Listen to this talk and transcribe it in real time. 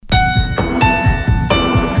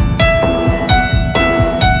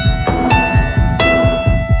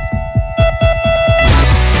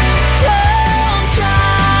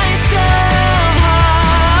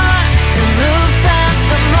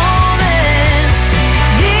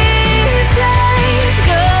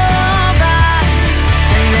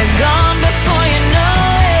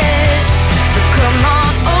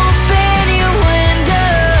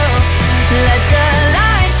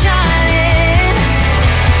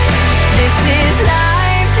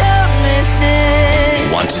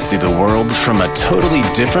see the world from a totally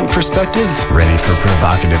different perspective? Ready for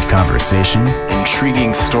provocative conversation,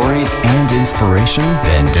 Intriguing stories? and inspiration?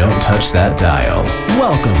 Then don't touch that dial.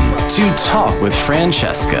 Welcome to Talk with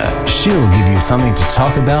Francesca. She'll give you something to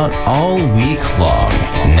talk about all week long.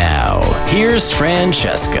 Now, here's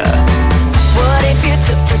Francesca. What if you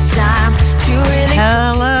took the time to really...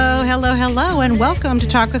 Hello, and welcome to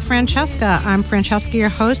Talk with Francesca. I'm Francesca, your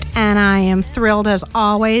host, and I am thrilled as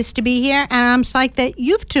always to be here, and I'm psyched that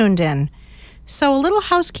you've tuned in. So a little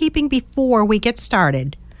housekeeping before we get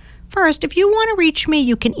started. First, if you want to reach me,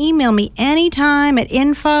 you can email me anytime at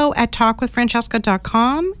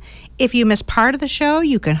info@talkwithfrancesca.com. If you miss part of the show,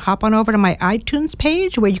 you can hop on over to my iTunes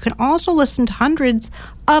page, where you can also listen to hundreds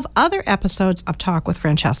of other episodes of Talk with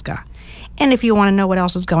Francesca. And if you want to know what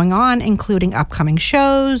else is going on, including upcoming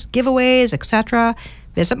shows, giveaways, etc.,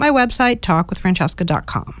 visit my website,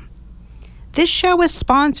 talkwithfrancesca.com. This show is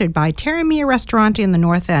sponsored by Terra Mia Ristorante in the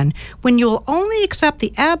North End, when you'll only accept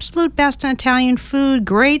the absolute best in Italian food,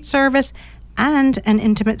 great service, and an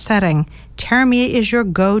intimate setting. Terra Mia is your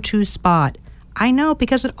go-to spot. I know,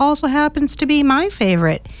 because it also happens to be my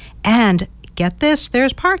favorite. And get this,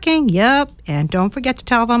 there's parking. Yep, and don't forget to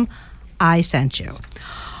tell them I sent you.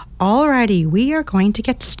 Alrighty, we are going to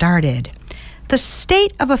get started. The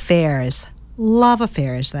state of affairs, love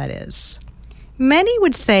affairs, that is. Many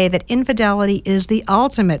would say that infidelity is the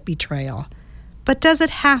ultimate betrayal, but does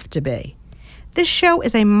it have to be? This show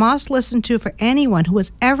is a must listen to for anyone who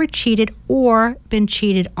has ever cheated or been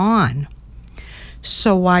cheated on.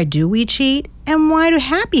 So why do we cheat, and why do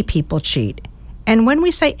happy people cheat? And when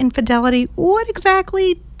we say infidelity, what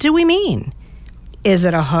exactly do we mean? Is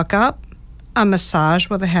it a hookup, a massage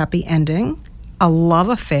with a happy ending, a love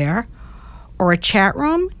affair, or a chat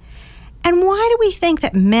room? And why do we think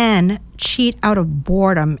that men cheat out of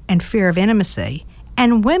boredom and fear of intimacy,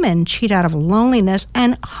 and women cheat out of loneliness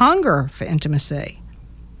and hunger for intimacy?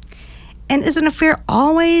 And is an affair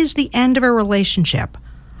always the end of a relationship?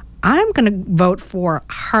 I'm going to vote for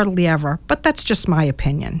hardly ever, but that's just my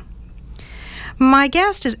opinion. My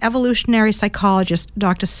guest is evolutionary psychologist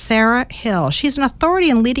Dr. Sarah Hill. She's an authority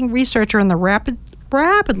and leading researcher in the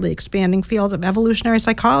rapidly expanding field of evolutionary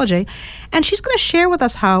psychology, and she's going to share with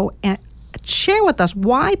us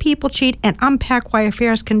why people cheat and unpack why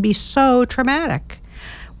affairs can be so traumatic.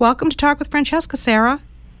 Welcome to Talk with Francesca, Sarah.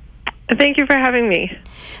 Thank you for having me.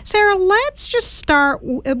 Sarah, let's just start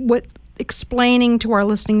with explaining to our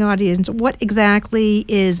listening audience what exactly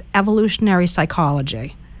is evolutionary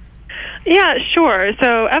psychology. Yeah, sure.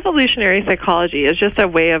 So evolutionary psychology is just a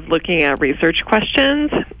way of looking at research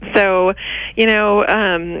questions. So,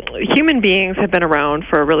 human beings have been around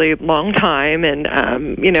for a really long time, and,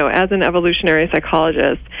 as an evolutionary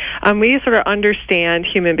psychologist, we sort of understand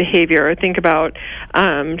human behavior, or think about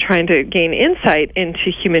trying to gain insight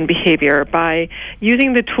into human behavior by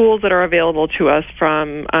using the tools that are available to us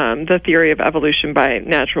from the theory of evolution by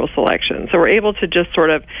natural selection. So we're able to just sort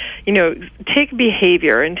of, take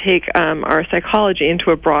behavior and take our psychology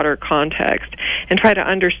into a broader context and try to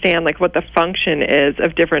understand what the function is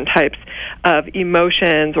of different types of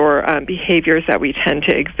emotions or behaviors that we tend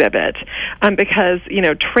to exhibit. Because,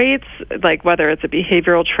 traits, whether it's a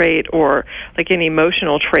behavioral trait or an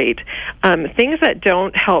emotional trait, things that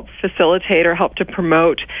don't help facilitate or help to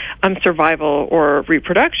promote survival or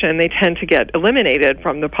reproduction, they tend to get eliminated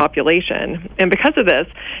from the population. And because of this,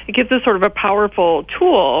 it gives us sort of a powerful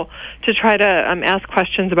tool to try to ask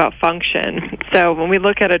questions about function. So when we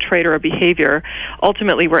look at a trait or a behavior,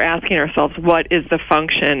 ultimately we're asking ourselves, what is the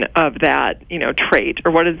function of that, trait,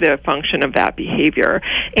 or what is the function of that behavior?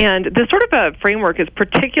 And this sort of a framework is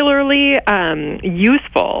particularly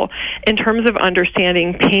useful in terms of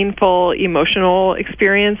understanding painful emotional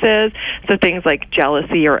experiences. So things like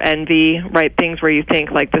jealousy or envy, right? Things where you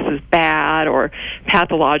think this is bad or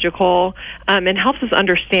pathological, and helps us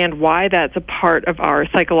understand why that's a part of our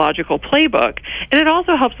psychological playbook. And it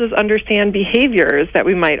also helps us understand behaviors that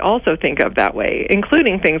we might also think of that way,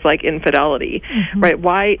 including things like infidelity, right?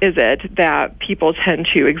 Why is it that people tend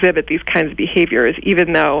to exhibit these kinds of behaviors,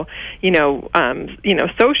 even though,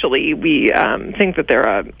 socially we think that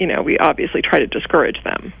they're, we obviously try to discourage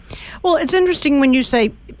them. Well, it's interesting when you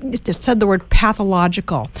said the word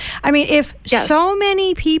pathological. I mean, if so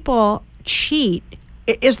many people cheat,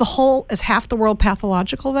 is half the world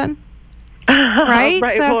pathological then? Right?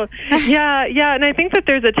 Right. So, well, yeah, and I think that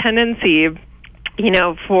there's a tendency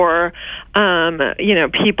for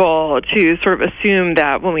people to sort of assume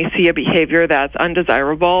that when we see a behavior that's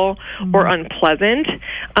undesirable or unpleasant,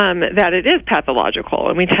 that it is pathological,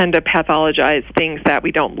 and we tend to pathologize things that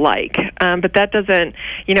we don't like. But that doesn't,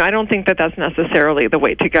 I don't think that that's necessarily the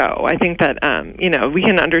way to go. I think that, we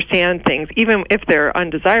can understand things even if they're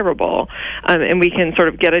undesirable, and we can sort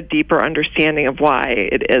of get a deeper understanding of why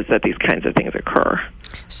it is that these kinds of things occur.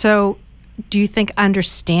 So, do you think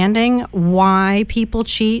understanding why people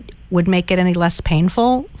cheat would make it any less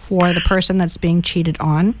painful for the person that's being cheated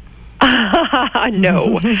on?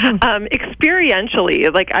 No.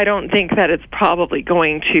 Experientially, I don't think that it's probably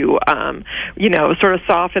going to, sort of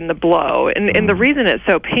soften the blow. And the reason it's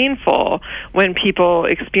so painful when people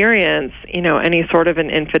experience, any sort of an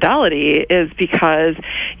infidelity is because,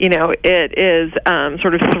 it is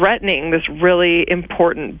sort of threatening this really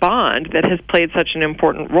important bond that has played such an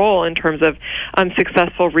important role in terms of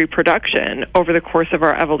successful reproduction over the course of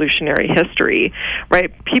our evolutionary history,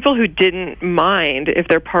 right? People who didn't mind if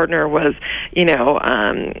their partner was,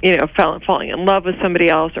 falling in love with somebody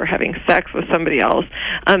else or having sex with somebody else,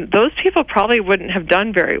 those people probably wouldn't have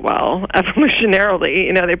done very well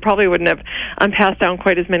evolutionarily. They probably wouldn't have passed down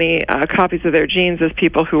quite as many copies of their genes as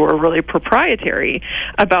people who were really proprietary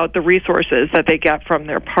about the resources that they get from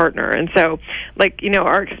their partner. And so,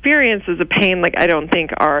 our experiences of pain, I don't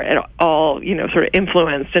think are at all, sort of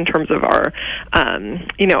influenced in terms of our,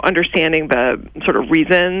 understanding the sort of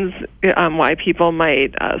reasons why people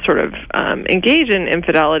might sort of engage in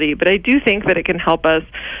infidelity, but I do think that it can help us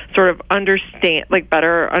sort of understand,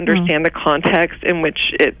 better understand the context in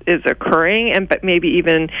which it is occurring, and but maybe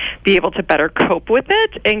even be able to better cope with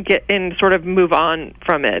it and sort of move on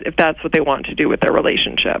from it if that's what they want to do with their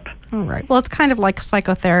relationship. All right. Well, it's kind of like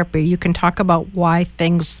psychotherapy. You can talk about why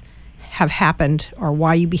things have happened or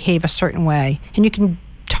why you behave a certain way, and you can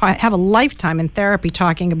have a lifetime in therapy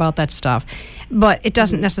talking about that stuff, but it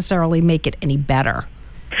doesn't necessarily make it any better.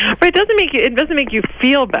 Right, it doesn't make you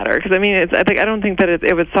feel better, because I don't think that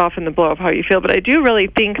it would soften the blow of how you feel, but I do really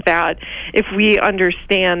think that if we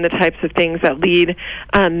understand the types of things that lead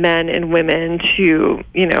men and women to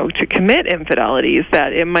commit infidelities,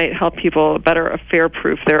 that it might help people better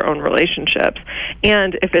affair-proof their own relationships.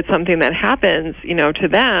 And if it's something that happens, to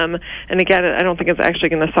them, and again, I don't think it's actually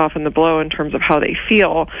going to soften the blow in terms of how they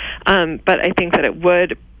feel, but I think that it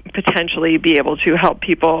would potentially be able to help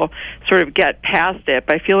people sort of get past it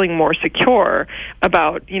by feeling more secure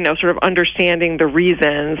about, sort of understanding the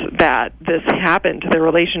reasons that this happened to their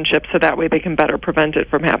relationship, so that way they can better prevent it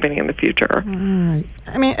from happening in the future. Right.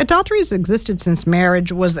 I mean, adultery has existed since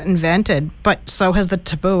marriage was invented, but so has the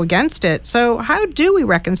taboo against it. So how do we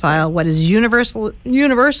reconcile what is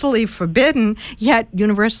universally forbidden, yet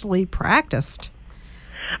universally practiced?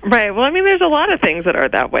 Right. Well, there's a lot of things that are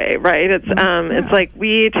that way, right? It's like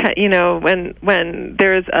when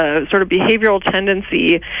there's a sort of behavioral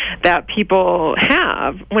tendency that people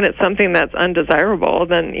have when it's something that's undesirable,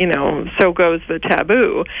 then so goes the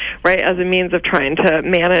taboo, right? As a means of trying to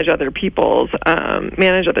manage other people's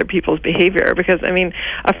behavior, because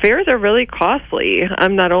affairs are really costly.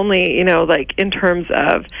 Not only in terms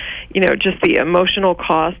of just the emotional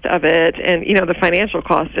cost of it, and the financial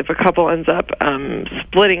cost if a couple ends up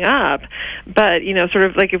splitting up, but sort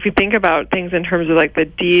of if we think about things in terms of the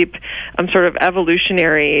deep sort of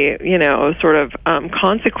evolutionary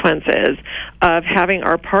consequences of having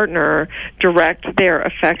our partner direct their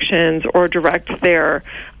affections or direct their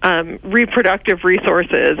reproductive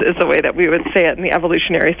resources, is the way that we would say it in the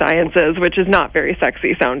evolutionary sciences, which is not very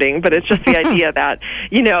sexy sounding, but it's just the idea that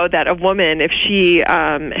that a woman, if she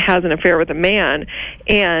has an affair with a man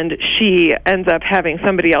and she ends up having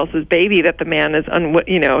somebody else's baby that the man is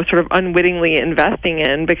sort of unwittingly investing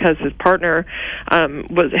in because his partner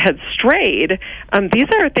had strayed, these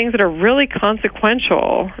are things that are really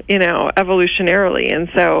consequential, evolutionarily. And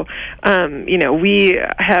so, we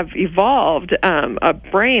have evolved a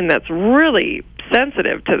brain that's really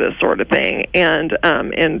sensitive to this sort of thing, and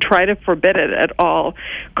try to forbid it at all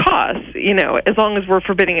costs, as long as we're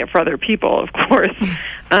forbidding it for other people, of course.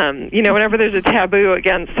 Whenever there's a taboo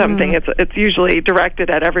against something, it's usually directed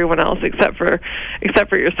at everyone else except for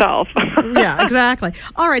yourself. Yeah, exactly.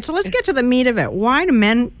 All right, so let's get to the meat of it. Why do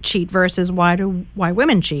men cheat versus why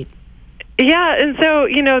women cheat? Yeah, and so,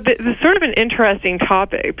 this is sort of an interesting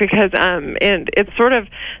topic because, and it's sort of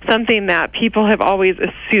something that people have always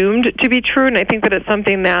assumed to be true, and I think that it's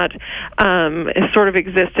something that has sort of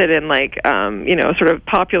existed in, sort of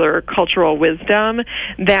popular cultural wisdom,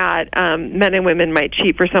 that men and women might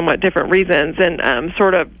cheat for somewhat different reasons, and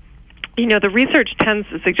sort of the research tends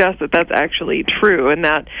to suggest that that's actually true, and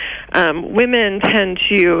that women tend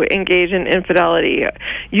to engage in infidelity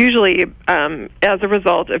usually as a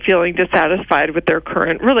result of feeling dissatisfied with their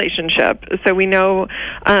current relationship. So we know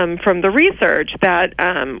from the research that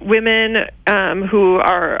women who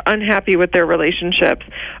are unhappy with their relationships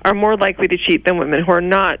are more likely to cheat than women who are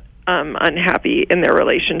not unhappy in their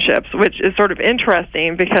relationships, which is sort of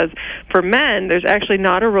interesting because for men, there's actually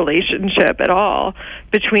not a relationship at all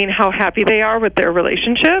between how happy they are with their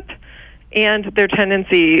relationship and their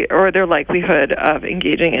tendency or their likelihood of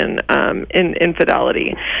engaging in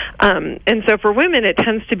infidelity. And so for women, it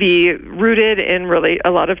tends to be rooted in a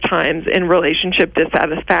lot of times in relationship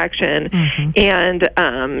dissatisfaction and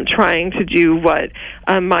trying to do what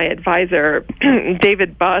my advisor,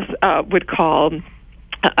 David Buss, would call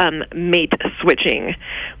mate switching,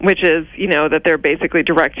 which is, that they're basically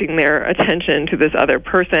directing their attention to this other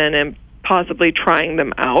person and possibly trying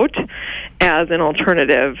them out as an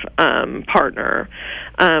alternative partner.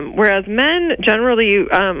 Whereas men generally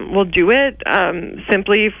will do it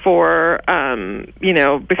simply for,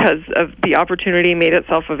 because of the opportunity made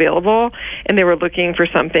itself available, and they were looking for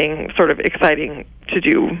something sort of exciting to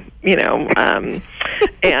do, and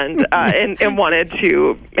wanted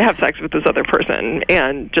to have sex with this other person,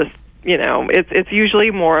 and just, it's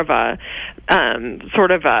usually more of a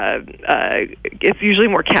it's usually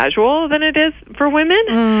more casual than it is for women,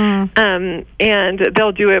 and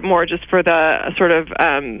they'll do it more just for the sort of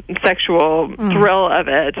sexual thrill of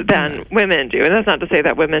it than women do. And that's not to say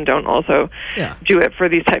that women don't also do it for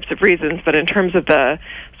these types of reasons, but in terms of the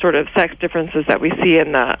sort of sex differences that we see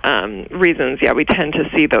in the reasons, we tend to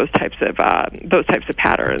see those types of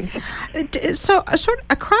patterns. So, sort of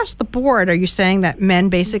across the board, are you saying that men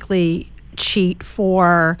basically cheat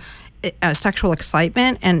for sexual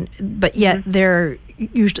excitement, but yet they're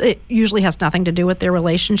it usually has nothing to do with their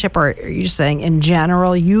relationship, or are you saying in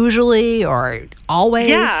general, usually or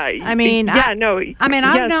always? I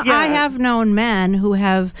have known men who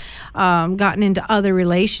have gotten into other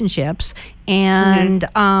relationships, and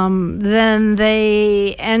then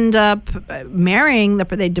they end up marrying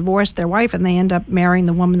they divorced their wife, and they end up marrying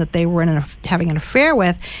the woman that they were having an affair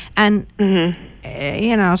with, and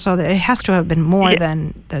so it has to have been more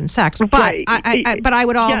than sex. But right. but I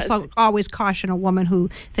would also always caution a woman who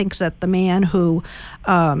thinks that the man who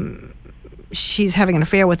she's having an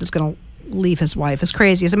affair with is going to leave his wife is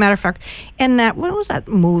crazy. As a matter of fact, what was that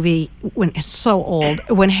movie when it's so old,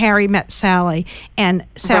 when Harry Met Sally, and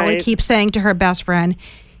Sally keeps saying to her best friend,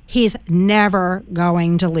 he's never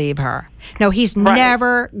going to leave her. No, he's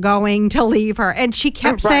never going to leave her. And she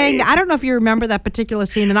kept saying, I don't know if you remember that particular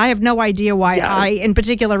scene, and I have no idea why I in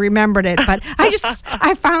particular remembered it, but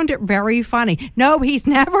I found it very funny. No, he's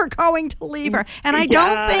never going to leave her. And I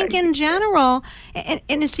don't think in general, and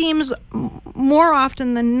it seems more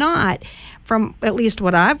often than not, from at least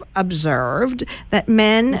what I've observed, that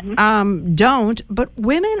men don't, but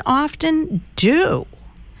women often do.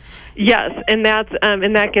 Yes, and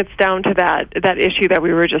that gets down to that issue that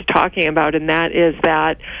we were just talking about, and that is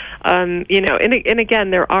that and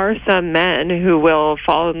again, there are some men who will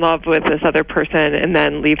fall in love with this other person and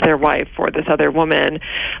then leave their wife for this other woman.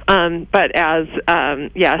 But as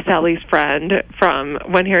Sally's friend from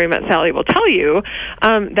When Harry Met Sally will tell you,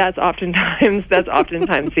 that's oftentimes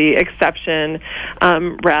the exception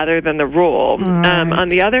rather than the rule. On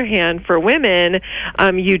the other hand, for women,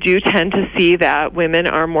 you do tend to see that women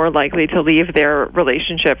are more likely to leave their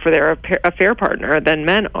relationship for their affair partner than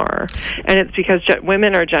men are, and it's because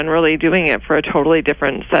women are generally doing it for a totally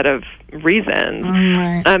different set of reasons,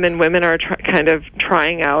 and women are kind of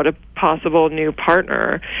trying out a possible new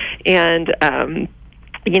partner, and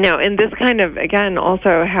and this kind of, again,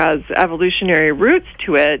 also has evolutionary roots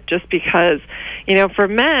to it, just because, for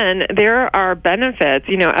men, there are benefits,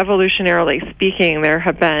 evolutionarily speaking, there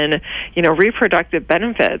have been, reproductive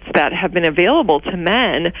benefits that have been available to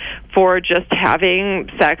men for just having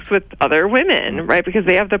sex with other women, right? Because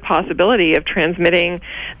they have the possibility of transmitting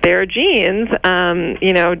their genes,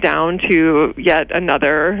 down to yet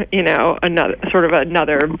another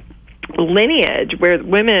lineage, where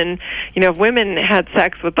women, if women had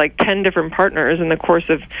sex with like 10 different partners in the course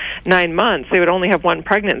of 9 months, they would only have one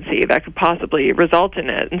pregnancy that could possibly result in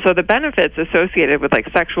it. And so the benefits associated with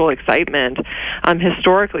like sexual excitement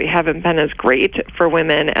historically haven't been as great for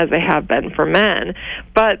women as they have been for men.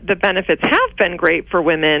 But the benefits have been great for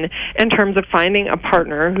women in terms of finding a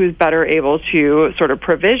partner who's better able to sort of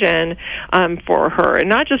provision for her, and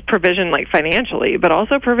not just provision like financially, but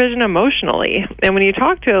also provision emotionally. And when you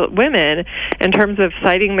talk to women, women, in terms of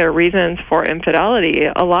citing their reasons for infidelity,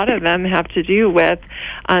 a lot of them have to do with,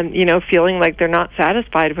 feeling like they're not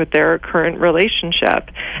satisfied with their current relationship.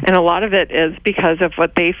 And a lot of it is because of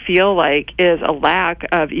what they feel like is a lack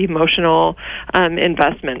of emotional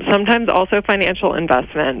investment, sometimes also financial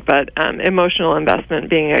investment, but emotional investment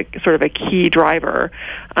being a sort of a key driver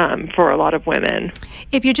for a lot of women.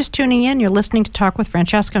 If you're just tuning in, you're listening to Talk with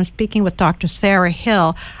Francesca. I'm speaking with Dr. Sarah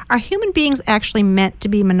Hill. Are human beings actually meant to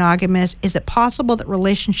be monogamous? Is it possible that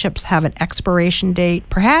relationships have an expiration date?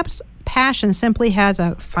 Perhaps passion simply has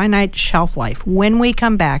a finite shelf life. When we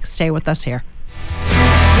come back, stay with us here.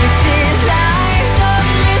 This is life, don't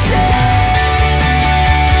miss it.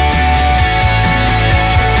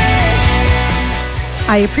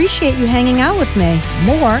 I appreciate you hanging out with me.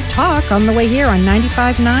 More talk on the way here on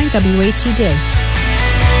 95.9 WATD.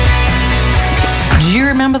 Do you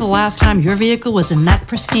remember the last time your vehicle was in that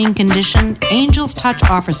pristine condition? Angel's Touch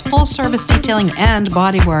offers full-service detailing and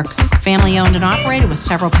bodywork. Family-owned and operated with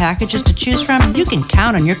several packages to choose from, you can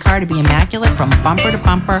count on your car to be immaculate from bumper to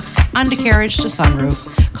bumper, undercarriage to sunroof.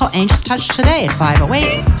 Call Angel's Touch today at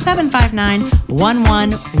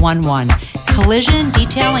 508-759-1111. Collision,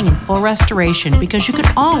 detailing, and full restoration, because you can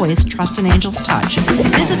always trust an Angel's Touch.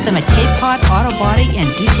 Visit them at Cape Cod Auto Body and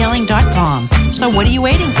Detailing.com. So what are you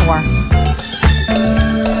waiting for?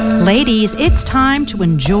 Ladies, it's time to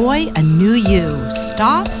enjoy a new you.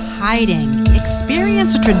 Stop hiding.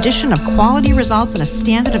 Experience a tradition of quality results and a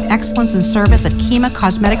standard of excellence in service at Kima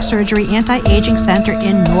Cosmetic Surgery Anti-Aging Center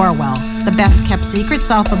in Norwell. The best kept secret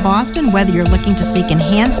south of Boston, whether you're looking to seek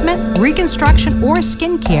enhancement, reconstruction, or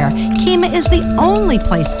skincare, Kima is the only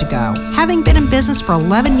place to go. Having been in business for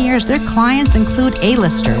 11 years, their clients include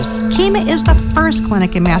A-listers. Kima is the first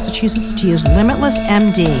clinic in Massachusetts to use Limitless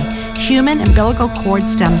MD, human umbilical cord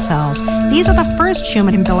stem cells. These are the first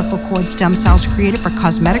human umbilical cord stem cells created for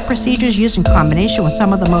cosmetic procedures used in combination with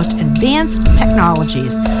some of the most advanced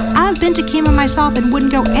technologies. I've been to Kima myself and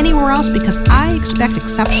wouldn't go anywhere else because I expect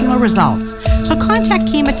exceptional results. So contact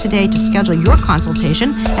Kima today to schedule your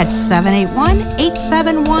consultation at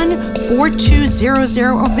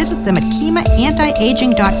 781-871-4200 or visit them at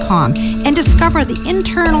KimaAntiAging.com and discover the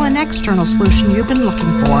internal and external solution you've been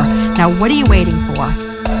looking for. Now, what are you waiting for?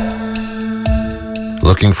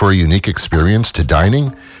 Looking for a unique experience to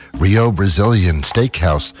dining? Rio Brazilian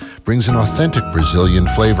Steakhouse brings an authentic Brazilian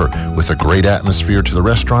flavor with a great atmosphere to the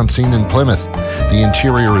restaurant scene in Plymouth. The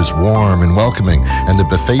interior is warm and welcoming, and the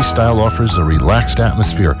buffet style offers a relaxed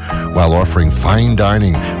atmosphere while offering fine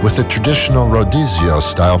dining with a traditional rodizio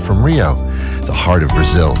style from Rio, the heart of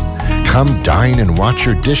Brazil. Come dine and watch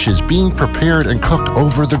your dishes being prepared and cooked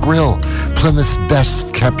over the grill. Plymouth's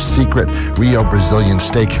best kept secret, Rio Brazilian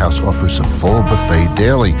Steakhouse offers a full buffet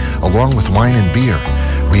daily along with wine and beer.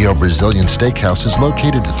 Rio Brazilian Steakhouse is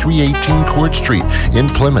located at 318 Court Street in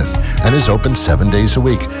Plymouth and is open 7 days a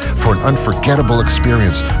week. For an unforgettable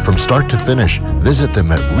experience from start to finish, visit them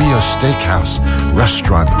at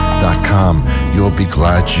RioSteakhouseRestaurant.com. You'll be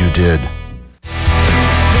glad you did. This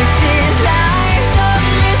is life, don't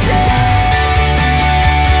miss it.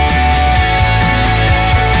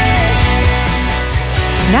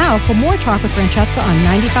 Now, for more Talk with Francesca on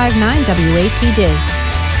 95.9 WATD.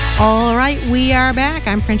 All right, we are back.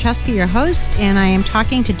 I'm Francesca, your host, and I am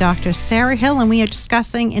talking to Dr. Sarah Hill, and we are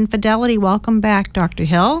discussing infidelity. Welcome back, Dr.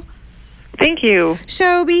 Hill. Thank you.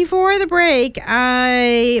 So before the break,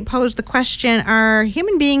 I posed the question, are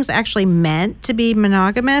human beings actually meant to be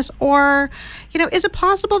monogamous? Or, is it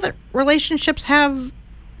possible that relationships have,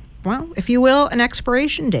 well, if you will, an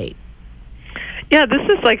expiration date? Yeah, this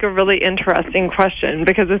is like a really interesting question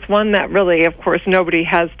because it's one that really, of course, nobody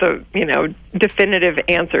has the, definitive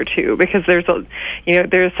answer to, because there's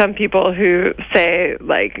some people who say,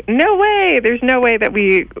 like, no way, there's no way that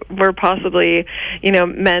we were possibly,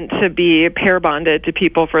 meant to be pair bonded to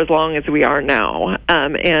people for as long as we are now.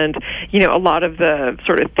 And a lot of the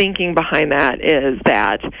sort of thinking behind that is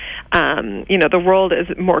that, the world is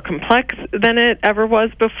more complex than it ever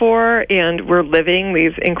was before, and we're living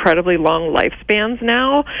these incredibly long lifespans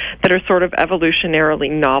now that are sort of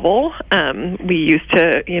evolutionarily novel. We used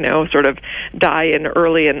to, sort of die an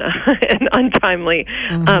early and untimely,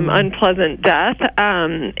 unpleasant death.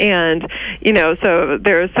 So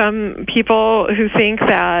there are some people who think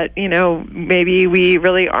that, maybe we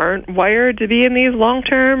really aren't wired to be in these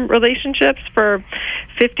long-term relationships for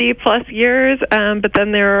 50 plus years. But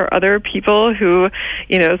then there are other people who,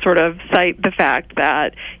 sort of cite the fact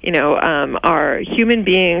that, our human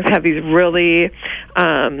beings have these really,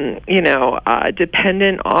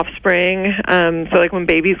 dependent offspring. So like when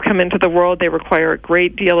babies come into the world, world. They require a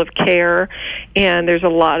great deal of care, and there's a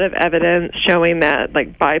lot of evidence showing that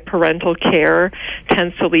like biparental care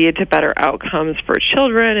tends to lead to better outcomes for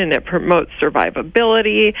children, and it promotes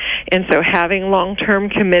survivability. And so having long-term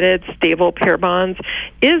committed stable pair bonds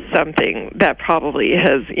is something that probably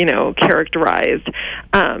has, characterized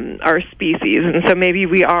our species. And so maybe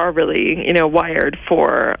we are really, wired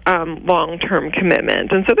for long-term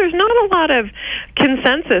commitment. And so there's not a lot of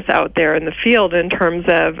consensus out there in the field in terms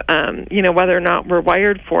of, whether or not we're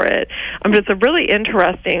wired for it. But it's a really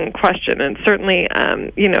interesting question, and certainly,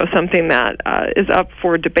 something that is up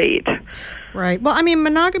for debate. Right. Well, I mean,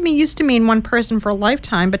 monogamy used to mean one person for a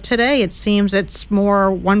lifetime, but today it seems it's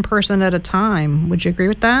more one person at a time. Would you agree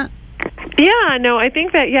with that? Yeah, no, I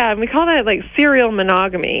think that, we call that like serial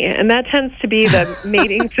monogamy, and that tends to be the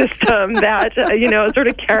mating system that, sort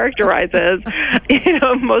of characterizes,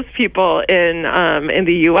 most people in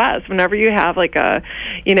the U.S. Whenever you have like a,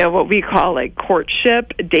 what we call like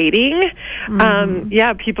courtship dating,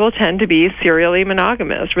 people tend to be serially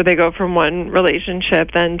monogamous, where they go from one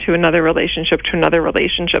relationship then to another relationship to another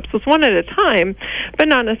relationship. So it's one at a time, but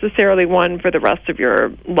not necessarily one for the rest of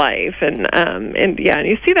your life. And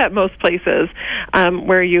you see that most places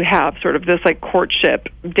where you have sort of this like courtship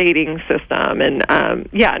dating system, and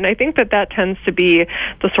and I think that tends to be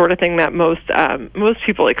the sort of thing that most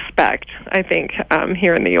people expect, I think,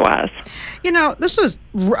 here in the U.S. This was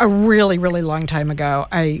a really, really long time ago.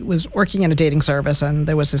 I was working in a dating service, and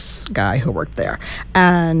there was this guy who worked there,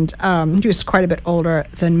 and he was quite a bit older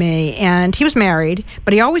than me, and he was married,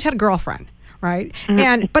 but he always had a girlfriend. Right.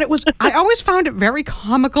 But I always found it very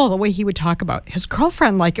comical the way he would talk about his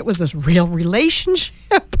girlfriend like it was this real relationship.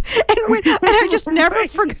 And I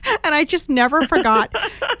just never forgot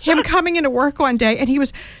him coming into work one day, and he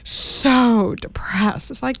was so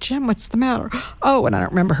depressed. It's like, Jim, what's the matter? Oh, and I don't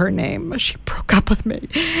remember her name. She broke up with me.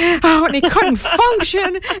 Oh, and he couldn't function.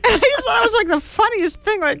 And I just thought it was like the funniest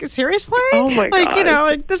thing. Like, seriously? Oh my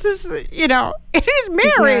God. This is, he's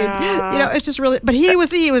married. Yeah. It's just really, but he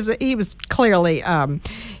was clearly,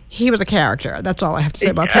 he was a character. That's all I have to say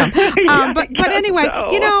about him. But anyway,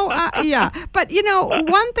 so. But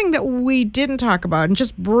one thing that we didn't talk about, and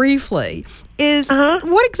just briefly, is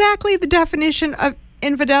what exactly the definition of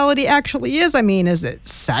infidelity actually is. I mean, is it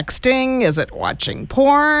sexting? Is it watching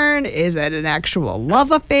porn? Is it an actual love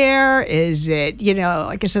affair? Is it,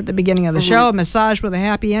 like I said at the beginning of the show, a massage with a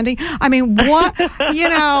happy ending? I mean, what,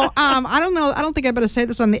 I don't know. I don't think I better say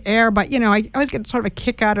this on the air, but, I always get sort of a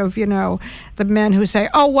kick out of, the men who say,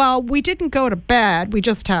 oh, well, we didn't go to bed. We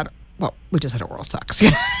just had oral sex.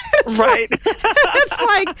 Right. It's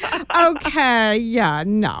like, okay,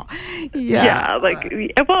 no. Yeah.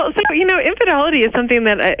 Infidelity is something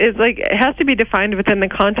that is like, it has to be defined within the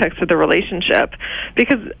context of the relationship,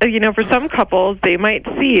 because, for some couples, they might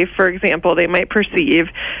perceive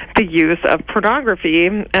the use of pornography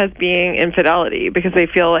as being infidelity, because they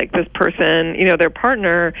feel like this person, their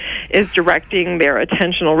partner is directing their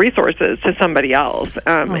attentional resources to somebody else.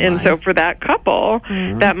 And so for that couple,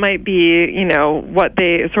 that might be, what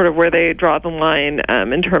they sort of, where they draw the line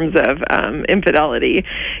in terms of infidelity,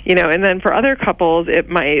 and then for other couples, it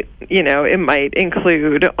might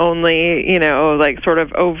include only, like sort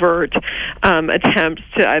of overt attempts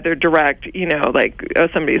to either direct,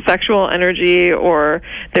 somebody's sexual energy or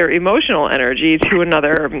their emotional energy to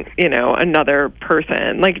another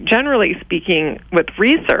person. Like, generally speaking, with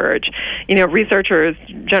research, researchers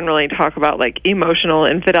generally talk about like emotional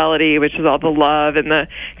infidelity, which is all the love and the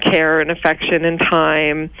care and affection and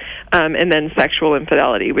time, and then sexual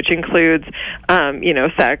infidelity, which includes,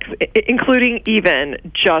 sex, including even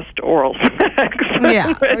just oral sex.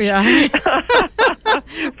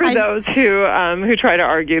 For those who try to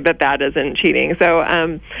argue that isn't cheating. So,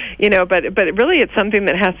 but really, it's something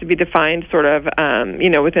that has to be defined sort of,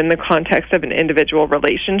 within the context of an individual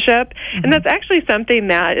relationship, and that's actually something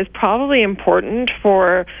that is probably important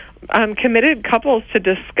for committed couples to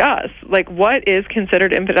discuss, like, what is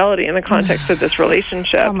considered infidelity in the context of this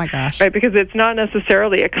relationship. Oh my gosh. Right, because it's not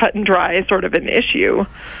necessarily a cut and dry sort of an issue.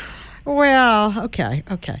 Well, okay.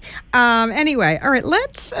 Anyway, all right,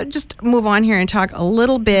 let's just move on here and talk a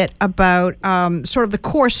little bit about sort of the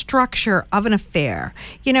core structure of an affair.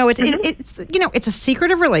 It's a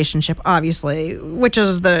secretive relationship, obviously, which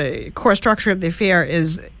is the core structure of the affair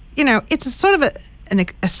is, it's a sort of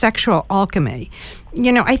a sexual alchemy.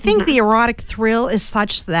 I think the erotic thrill is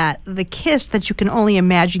such that the kiss that you can only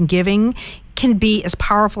imagine giving can be as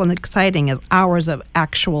powerful and exciting as hours of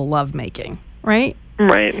actual lovemaking, right?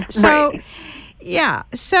 Right. So, yeah.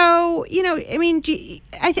 So, I mean,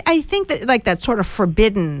 I think that like that sort of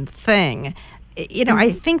forbidden thing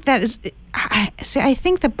I think that is. I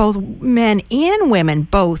think that both men and women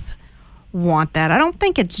both want that. I don't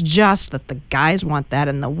think it's just that the guys want that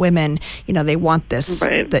and the women, they want this,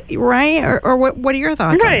 right? Right? Or what are your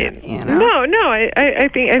thoughts? Right. On that, No. I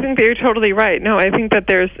think that you're totally right. No, I think that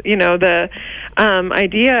there's the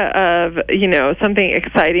idea of something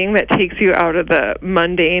exciting that takes you out of the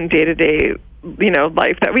mundane day-to-day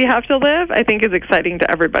life that we have to live, I think is exciting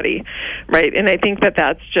to everybody, right? And I think that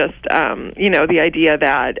that's just, the idea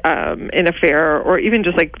that an affair or even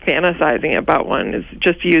just like fantasizing about one is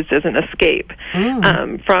just used as an escape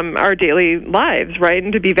from our daily lives, right?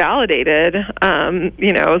 And to be validated,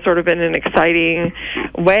 sort of in an exciting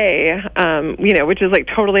way, which is like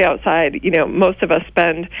totally outside. Most of us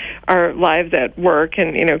spend our lives at work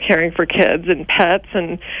and, caring for kids and pets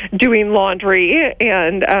and doing laundry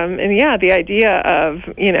and the idea of,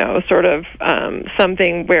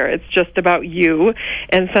 something where it's just about you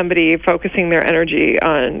and somebody focusing their energy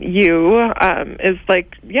on you is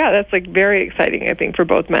like, that's like very exciting, I think, for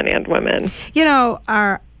both men and women.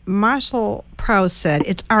 Our Marcel Proust said,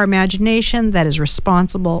 it's our imagination that is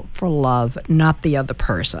responsible for love, not the other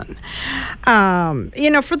person.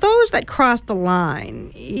 For those that cross the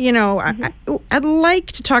line, I'd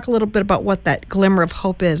like to talk a little bit about what that glimmer of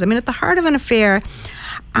hope is. I mean, at the heart of an affair,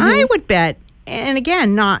 I would bet, and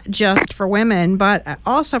again, not just for women, but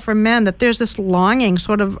also for men, that there's this longing,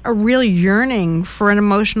 sort of a real yearning for an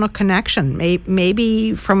emotional connection.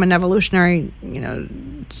 Maybe from an evolutionary,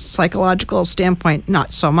 psychological standpoint,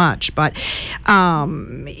 not so much, but,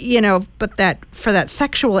 but that for that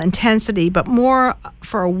sexual intensity, but more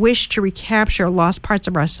for a wish to recapture lost parts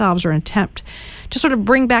of ourselves or an attempt to sort of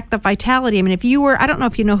bring back the vitality. I mean, I don't know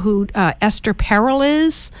if you know who Esther Perel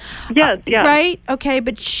is. Yes. Right? Okay,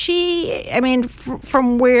 but she,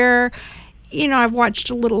 from where, I've watched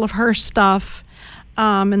a little of her stuff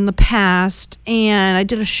in the past, and I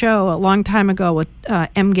did a show a long time ago with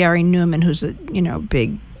M. Gary Newman, who's a,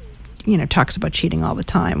 big, talks about cheating all the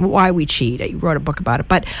time, why we cheat. He wrote a book about it.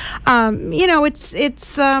 But,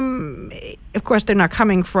 it's of course, they're not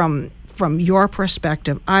coming from your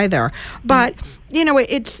perspective either. But,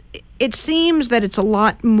 it seems that it's a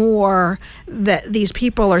lot more that these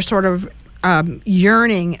people are sort of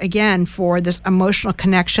yearning again for this emotional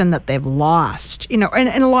connection that they've lost, and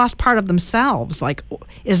a lost part of themselves. Like,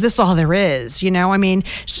 is this all there is? You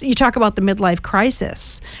talk about the midlife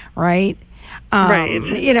crisis, right? Right.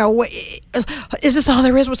 Is this all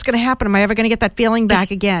there is? What's going to happen? Am I ever going to get that feeling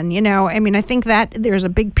back again? I think that there's a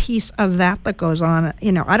big piece of that goes on.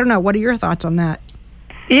 I don't know. What are your thoughts on that?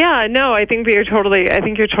 Yeah, no, I think you're totally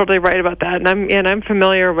right about that, and I'm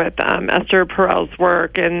familiar with Esther Perel's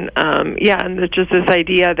work, and and it's just this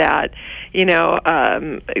idea that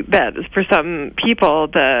that for some people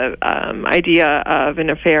the idea of an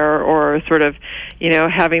affair or sort of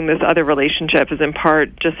having this other relationship is in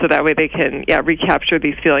part just so that way they can recapture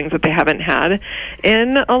these feelings that they haven't had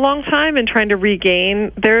in a long time and trying to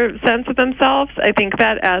regain their sense of themselves. I think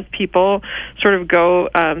that as people sort of go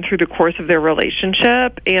through the course of their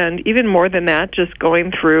relationship, and even more than that, just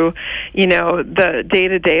going through, the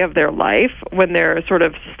day-to-day of their life when they're sort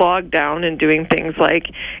of slogged down and doing things like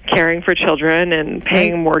caring for children and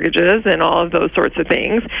paying mortgages and all of those sorts of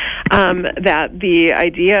things, that the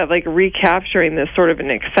idea of like recapturing this sort of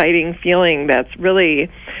an exciting feeling that's really,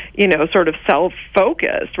 sort of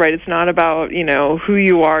self-focused, right? It's not about, who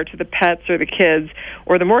you are to the pets or the kids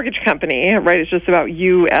or the mortgage company, right? It's just about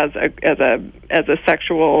you as a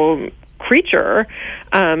sexual creature.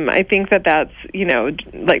 I think that's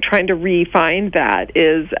like trying to re-find that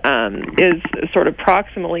is sort of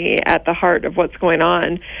proximally at the heart of what's going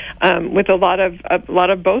on with a lot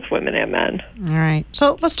of both women and men. All right.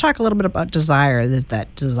 So let's talk a little bit about desire. There's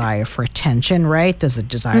that desire for attention, right? There's a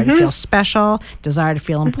desire to feel special, desire to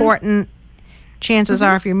feel important. Chances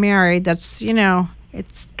are, if you're married, that's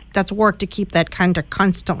that's work to keep that kind of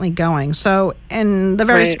constantly going. So, and the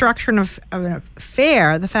very structure of an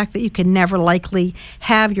affair, the fact that you can never likely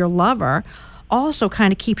have your lover, also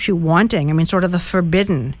kind of keeps you wanting. Sort of the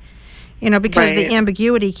forbidden, because the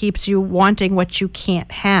ambiguity keeps you wanting what you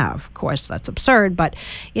can't have. Of course, that's absurd, but,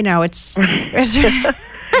 it's...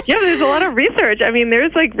 Yeah, there's a lot of research.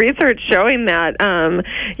 There's like research showing that,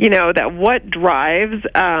 that what drives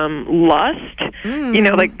lust,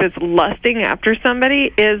 like this lusting after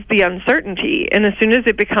somebody is the uncertainty. And as soon as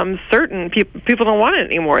it becomes certain, people don't want it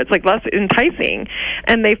anymore. It's like less enticing.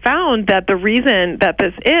 And they found that the reason that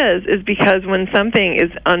this is because when something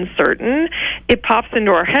is uncertain, it pops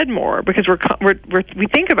into our head more because we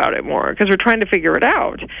think about it more because we're trying to figure it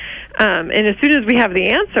out. And as soon as we have the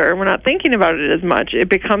answer, we're not thinking about it as much. It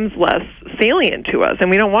becomes becomes less salient to us, and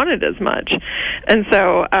we don't want it as much. And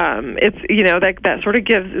so it's, that sort of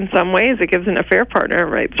gives, in some ways, it gives an affair partner,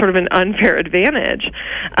 right, sort of an unfair advantage,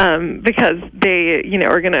 because they,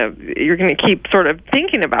 you're going to keep sort of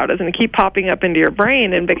thinking about it, it's going to keep popping up into your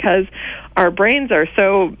brain, and because our brains are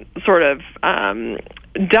so sort of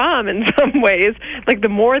dumb in some ways, like the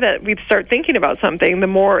more that we start thinking about something, the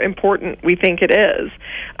more important we think it is,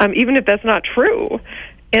 even if that's not true.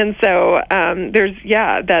 And so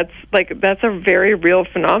that's a very real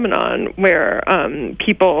phenomenon where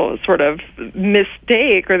people sort of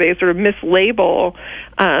mistake, or they sort of mislabel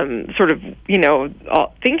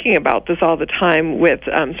thinking about this all the time with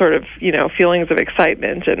feelings of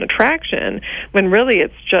excitement and attraction, when really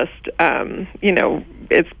it's just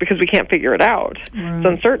it's because we can't figure it out. Right. It's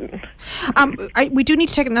uncertain. We do need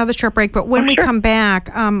to take another short break, but when we come back,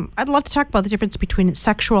 I'd love to talk about the difference between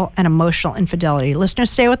sexual and emotional infidelity. Listeners,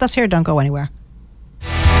 stay with us here. Don't go anywhere.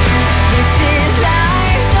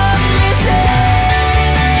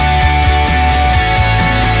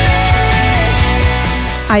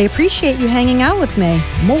 I appreciate you hanging out with me.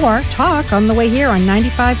 More talk on the way here on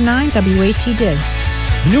 95.9 WATD.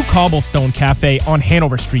 The new Cobblestone Cafe on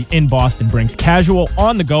Hanover Street in Boston brings casual,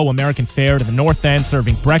 on-the-go American fare to the North End,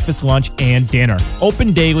 serving breakfast, lunch, and dinner.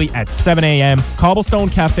 Open daily at 7 a.m., Cobblestone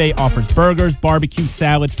Cafe offers burgers, barbecue,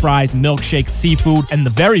 salads, fries, milkshakes, seafood, and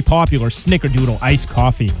the very popular Snickerdoodle iced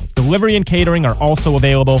coffee. Delivery and catering are also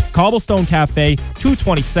available. Cobblestone Cafe,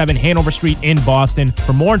 227 Hanover Street in Boston.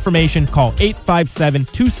 For more information, call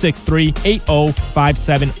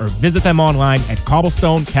 857-263-8057 or visit them online at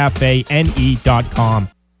cobblestonecafene.com.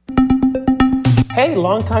 Hey,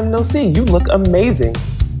 long time no see. You look amazing.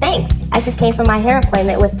 Thanks. I just came from my hair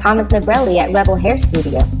appointment with Thomas Negrelli at Rebel Hair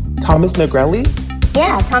Studio. Thomas Negrelli?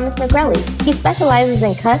 Yeah, Thomas Negrelli. He specializes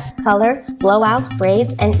in cuts, color, blowouts,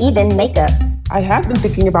 braids, and even makeup. I have been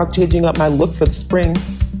thinking about changing up my look for the spring.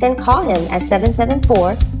 Then call him at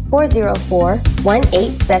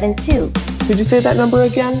 774-404-1872. Could you say that number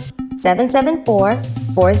again?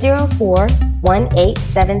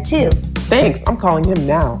 774-404-1872. Thanks. I'm calling him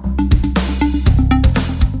now.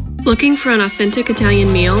 Looking for an authentic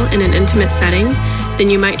Italian meal in an intimate setting?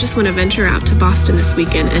 Then you might just want to venture out to Boston this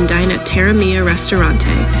weekend and dine at Terra Mia Ristorante,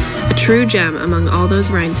 a true gem among all those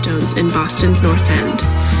rhinestones in Boston's North End.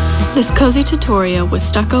 This cozy trattoria with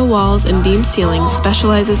stucco walls and beamed ceilings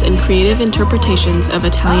specializes in creative interpretations of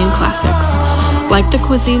Italian classics. Like the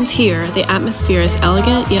cuisines here, the atmosphere is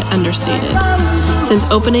elegant yet understated. Since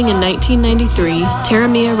opening in 1993, Terra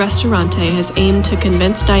Mia Ristorante has aimed to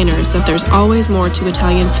convince diners that there's always more to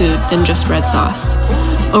Italian food than just red sauce.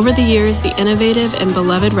 Over the years, the innovative and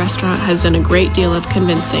beloved restaurant has done a great deal of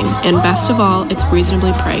convincing, and best of all, it's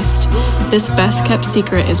reasonably priced. This best-kept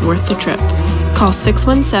secret is worth the trip. Call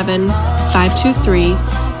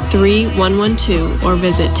 617-523-3112 or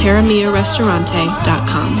visit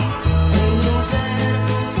terramiaristorante.com.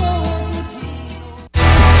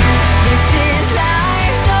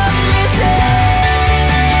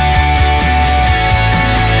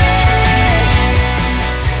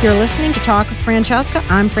 You're listening to Talk with Francesca.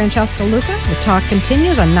 I'm Francesca Luca. The talk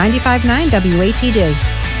continues on 95.9 WATD.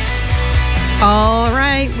 All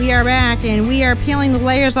right, we are back, and we are peeling the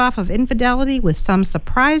layers off of infidelity with some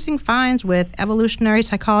surprising finds with evolutionary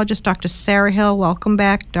psychologist Dr. Sarah Hill. Welcome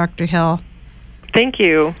back, Dr. Hill. Thank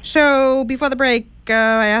you. So before the break,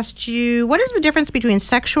 I asked you, what is the difference between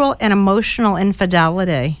sexual and emotional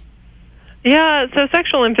infidelity? Yeah, so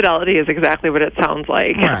sexual infidelity is exactly what it sounds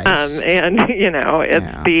like. Right. And,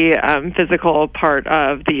 it's the physical part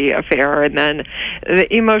of the affair. And then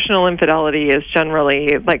the emotional infidelity is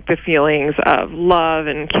generally like the feelings of love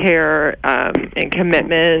and care and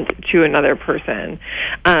commitment to another person.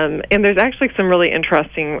 And there's actually some really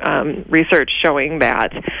interesting research showing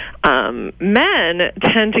that men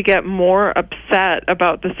tend to get more upset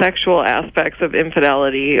about the sexual aspects of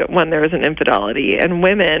infidelity when there is an infidelity, and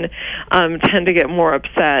women tend to get more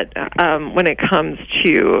upset when it comes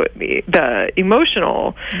to the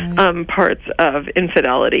emotional parts of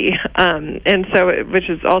infidelity. And so, which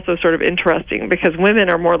is also sort of interesting because women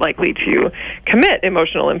are more likely to commit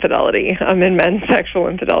emotional infidelity than men's sexual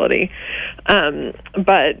infidelity.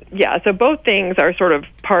 But yeah, so both things are sort of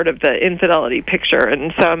part of the infidelity picture,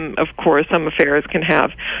 and some affairs can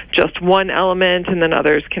have just one element, and then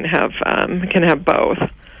others can have both.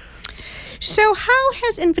 So how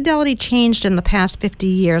has infidelity changed in the past 50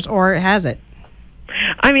 years, or has it?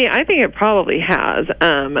 I mean, I think it probably has.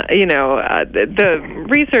 The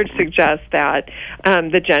research suggests that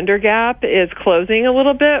the gender gap is closing a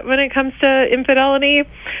little bit when it comes to infidelity,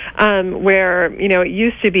 where, it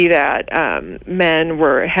used to be that men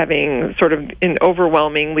were having sort of an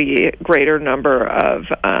overwhelmingly greater number of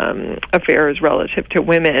affairs relative to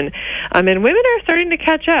women. And women are starting to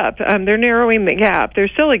catch up. They're narrowing the gap.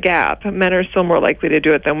 There's still a gap. Men are still more likely to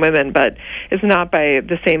do it than women, but it's not by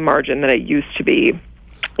the same margin that it used to be.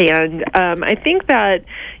 And I think that,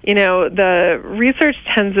 the research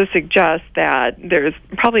tends to suggest that there's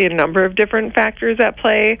probably a number of different factors at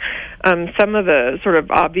play. Some of the sort of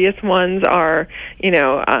obvious ones are,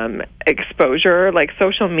 exposure, like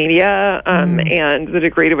social media, and the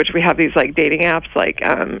degree to which we have these like dating apps,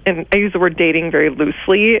 and I use the word dating very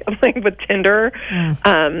loosely, like with Tinder,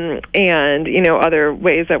 and other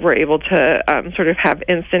ways that we're able to sort of have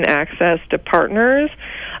instant access to partners.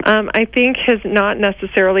 I think has not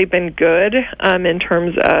necessarily been good in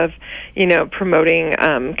terms of promoting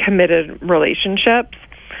committed relationships.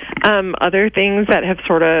 Other things that have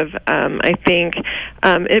sort of, I think,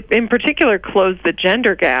 in particular closed the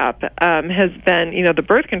gender gap has been, the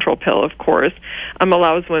birth control pill, of course,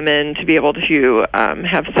 allows women to be able to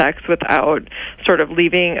have sex without sort of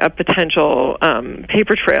leaving a potential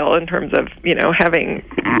paper trail in terms of, having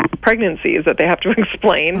pregnancies that they have to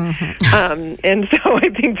explain. And so I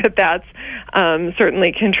think that that's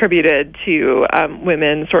certainly contributed to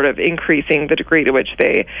women sort of increasing the degree to which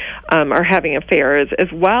they are having affairs,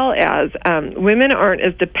 as well as women aren't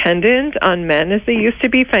as dependent on men as they used to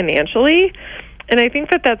be financially. And I think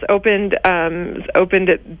that that's opened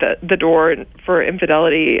the door for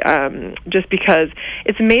infidelity just because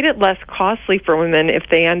it's made it less costly for women if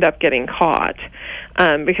they end up getting caught.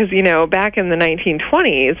 Because, back in the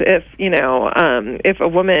 1920s, if a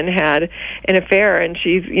woman had an affair and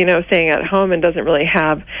she's, staying at home and doesn't really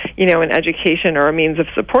have, an education or a means of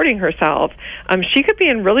supporting herself, she could be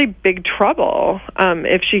in really big trouble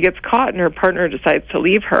if she gets caught and her partner decides to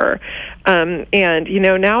leave her. And,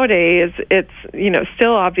 nowadays it's,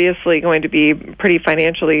 still obviously going to be pretty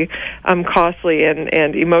financially costly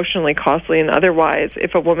and emotionally costly and otherwise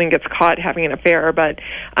if a woman gets caught having an affair. But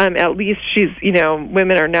at least she's,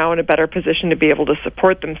 women are now in a better position to be able to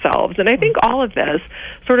support themselves. And I think all of this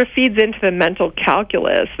sort of feeds into the mental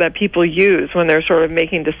calculus that people use when they're sort of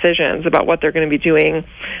making decisions about what they're going to be doing,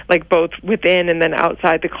 like both within and then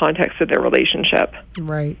outside the context of their relationship.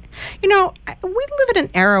 Right. We live in an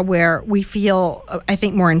era where we feel, I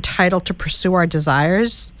think, more entitled to pursue our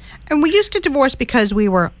desires. And we used to divorce because we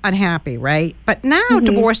were unhappy, right? But now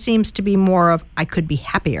divorce seems to be more of, I could be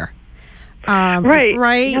happier. Right.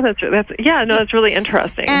 Yeah, that's really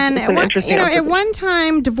interesting. And at one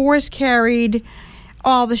time, divorce carried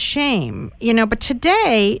all the shame, but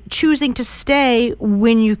today, choosing to stay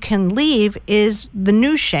when you can leave is the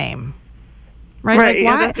new shame, right?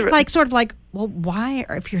 Like, why? Why?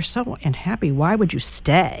 If you're so unhappy, why would you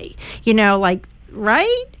stay?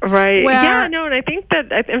 Right? Right. And I think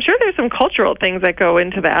that I'm sure there's some cultural things that go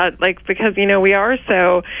into that, because, we are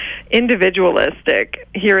so individualistic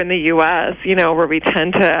here in the U.S., where we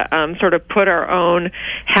tend to sort of put our own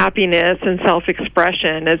happiness and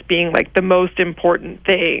self-expression as being the most important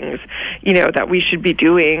things, that we should be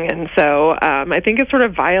doing. And so I think it sort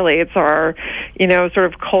of violates our, sort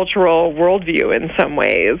of cultural worldview in some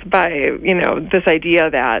ways by, this idea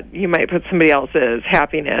that you might put somebody else's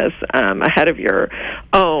happiness ahead of your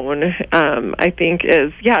own, I think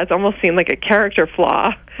it's almost seen like a character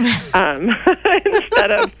flaw instead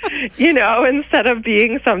of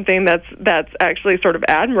being something that's actually sort of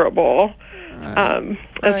admirable.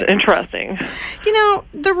 That's interesting.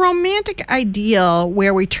 The romantic ideal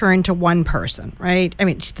where we turn to one person, right? I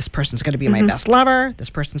mean, this person's going to be my best lover, this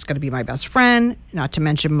person's going to be my best friend, not to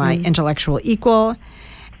mention my intellectual equal.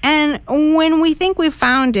 And when we think we've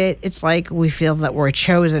found it, it's like we feel that we're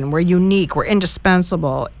chosen, we're unique, we're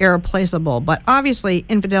indispensable, irreplaceable. But obviously,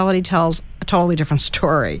 infidelity tells a totally different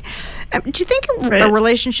story. Do you think a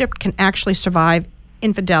relationship can actually survive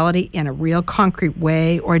infidelity in a real concrete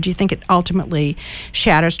way, or do you think it ultimately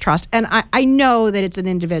shatters trust? And I know that it's an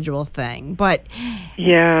individual thing, but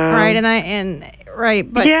right, it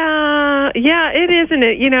is, and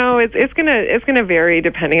it's gonna vary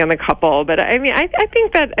depending on the couple. But I mean, I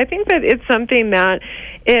think that it's something that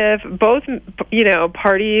if both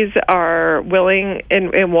parties are willing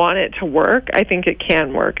and want it to work, I think it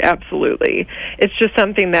can work. Absolutely, it's just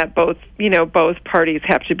something that both parties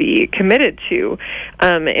have to be committed to,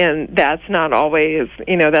 and that's not always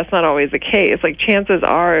the case. Like, chances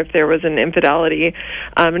are, if there was an infidelity,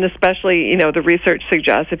 and especially the research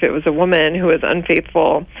suggests if it was a woman who was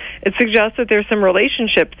unfaithful, it suggests that there's some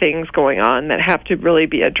relationship things going on that have to really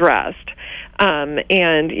be addressed. And,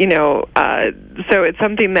 so it's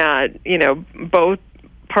something that, both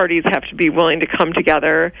parties have to be willing to come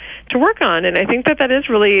together to work on. And I think that is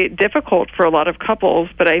really difficult for a lot of couples,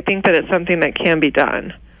 but I think that it's something that can be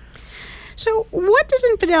done. So what does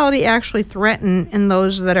infidelity actually threaten in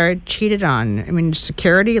those that are cheated on? I mean,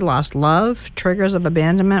 security, lost love, triggers of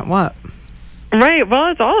abandonment, what? Right.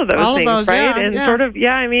 Well, it's all of those things, right? Yeah, and yeah. sort of,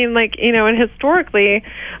 I mean, and historically,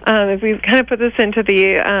 if we kind of put this into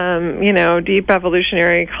the, deep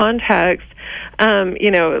evolutionary context,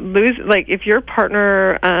 if your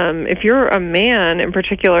partner, if you're a man in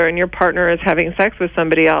particular and your partner is having sex with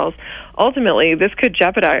somebody else, ultimately this could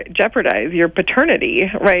jeopardize your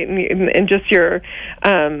paternity, right? And just your,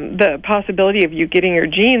 the possibility of you getting your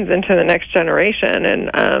genes into the next generation.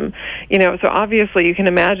 And, so obviously you can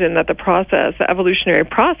imagine that the evolutionary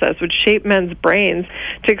process would shape men's brains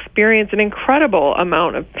to experience an incredible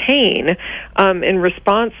amount of pain, in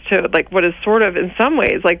response to what is sort of in some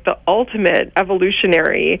ways like the ultimate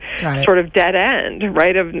evolutionary sort of dead end,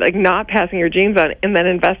 right? Of not passing your genes on and then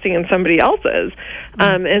investing in somebody else's.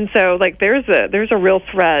 And so there's a real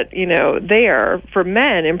threat, there for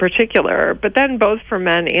men in particular, but then both for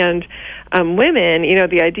men and women,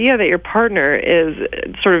 the idea that your partner is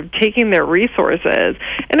sort of taking their resources,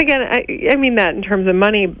 and again, I mean that in terms of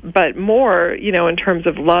money, but more, in terms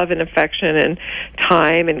of love and affection and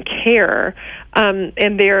time and care,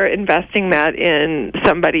 and they're investing that in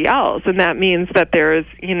somebody else, and that means that there's,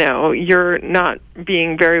 you're not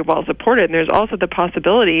being very well supported, and there's also the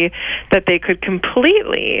possibility that they could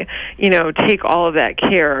completely, take all of that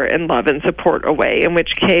care and love and support away, in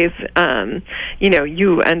which case,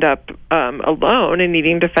 you end up alone and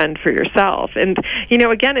needing to fend for yourself. And,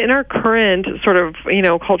 again, in our current sort of,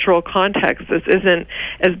 cultural context, this isn't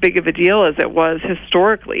as big of a deal as it was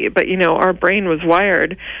historically, but, our brain was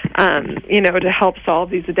wired, to help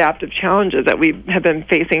solve these adaptive challenges that we have been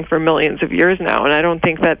facing for millions of years now. And I don't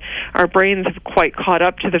think that our brains have quite caught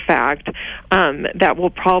up to the fact that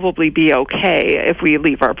we'll probably be okay if we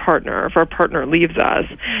leave our partner. If our partner leaves us,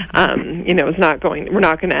 we're not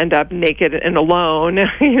going to end up naked and alone,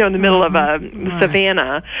 in the middle of a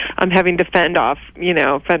savannah, having to fend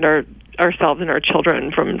ourselves and our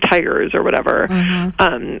children from tigers or whatever.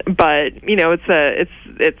 But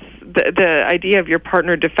it's the idea of your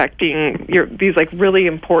partner defecting these really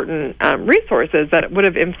important resources that would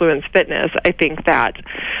have influenced fitness. I think that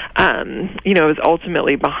is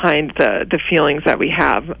ultimately behind the feelings that we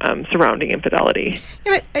have surrounding infidelity.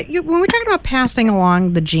 Yeah, but, when we're talking about passing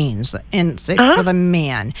along the genes for the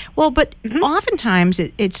man, but oftentimes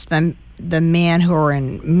it's the man who are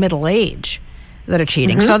in middle age that are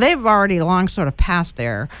cheating. So they've already long sort of passed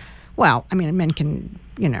their, men can,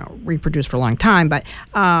 reproduce for a long time, but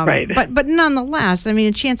but nonetheless,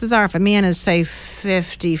 chances are if a man is, say,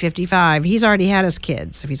 50, 55, he's already had his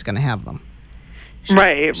kids if he's going to have them.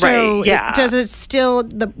 Right, yeah. Does it still,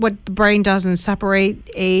 what the brain doesn't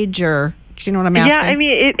separate age or... Do you know what I'm asking?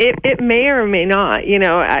 Yeah, it may or may not.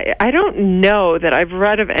 I don't know that I've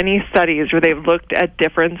read of any studies where they've looked at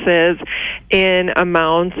differences in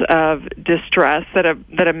amounts of distress that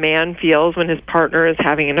a man feels when his partner is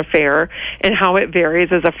having an affair and how it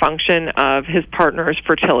varies as a function of his partner's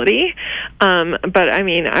fertility. But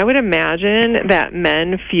I would imagine that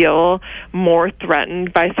men feel more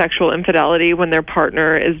threatened by sexual infidelity when their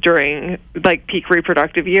partner is during peak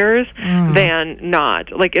reproductive years than not.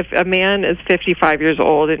 If a man is 55 years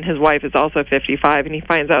old and his wife is also 55 and he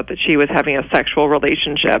finds out that she was having a sexual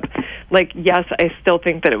relationship, yes, I still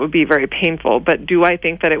think that it would be very painful, but do I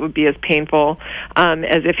think that it would be as painful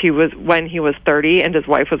as if he was when he was 30 and his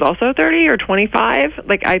wife was also 30 or 25?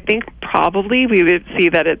 I think probably we would see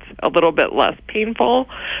that it's a little bit less painful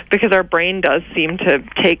because our brain does seem to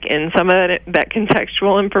take in some of that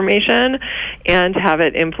contextual information and have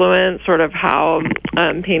it influence sort of how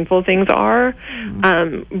painful things are,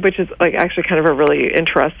 which is actually kind of a really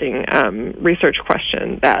interesting research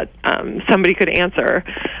question that somebody could answer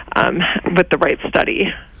with the right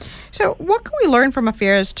study. So what can we learn from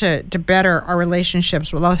affairs to better our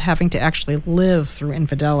relationships without having to actually live through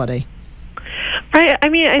infidelity? Right.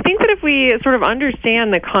 I think that if we sort of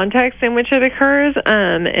understand the context in which it occurs,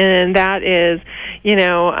 and that is,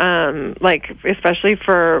 especially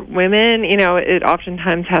for women, it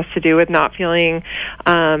oftentimes has to do with not feeling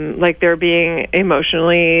like they're being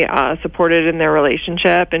emotionally supported in their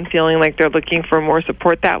relationship and feeling like they're looking for more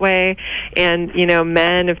support that way. And,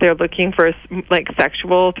 men, if they're looking for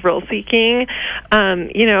sexual thrill seeking,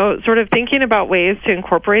 sort of thinking about ways to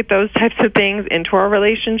incorporate those types of things into our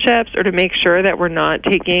relationships or to make sure that we're not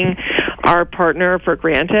taking our partner for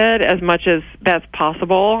granted as much as that's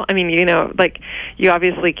possible. I mean, you know, like, you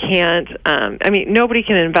obviously can't, nobody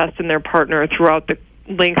can invest in their partner throughout the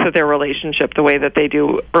length of their relationship the way that they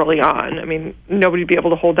do early on. I mean, nobody would be able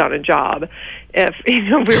to hold down a job if, you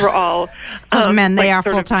know, we were all... Those men, they are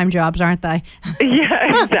full-time jobs, aren't they?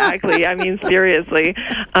 Yeah, exactly. I mean, seriously.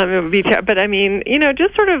 It would be but I mean, you know,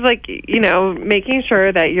 just sort of like, you know, making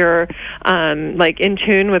sure that you're like in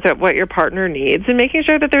tune with what your partner needs, and making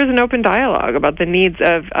sure that there's an open dialogue about the needs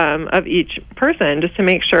of each person, just to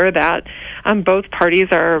make sure that both parties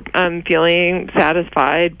are feeling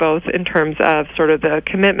satisfied, both in terms of sort of the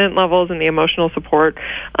commitment levels and the emotional support,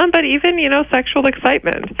 but even, you know, sexual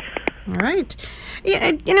excitement. All right.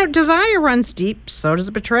 You know, desire runs deep, so does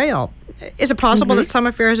betrayal. Is it possible that some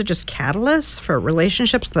affairs are just catalysts for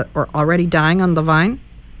relationships that are already dying on the vine?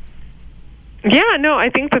 Yeah, no,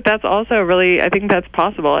 I think that's also really, I think that's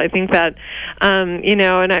possible. I think that, you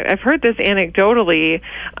know, and I've heard this anecdotally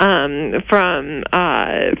from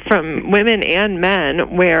women and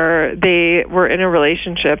men where they were in a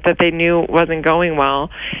relationship that they knew wasn't going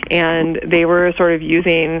well, and they were sort of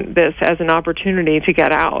using this as an opportunity to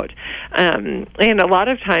get out. And a lot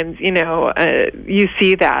of times, you know, you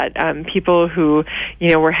see that people who, you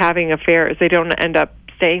know, were having affairs, they don't end up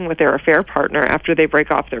staying with their affair partner after they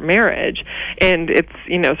break off their marriage. And it's,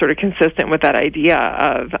 you know, sort of consistent with that idea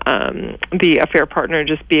of the affair partner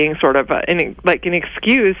just being sort of an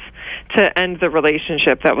excuse to end the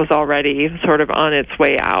relationship that was already sort of on its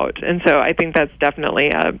way out. And so I think that's definitely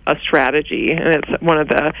a strategy, and it's one of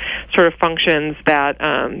the sort of functions that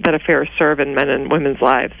that affairs serve in men and women's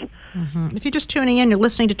lives. Mm-hmm. If you're just tuning in, you're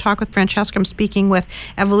listening to Talk with Francesca. I'm speaking with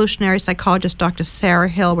evolutionary psychologist Dr. Sarah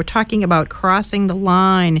Hill. We're talking about crossing the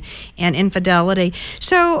line and infidelity.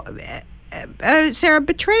 So, Sarah,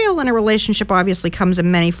 betrayal in a relationship obviously comes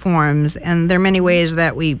in many forms, and there are many ways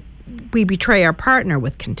that we betray our partner: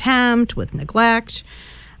 with contempt, with neglect,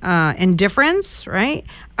 indifference, right?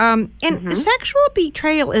 And sexual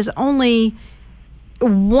betrayal is only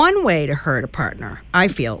one way to hurt a partner, I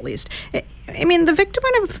feel, at least. I mean, the victim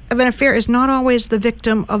of an affair is not always the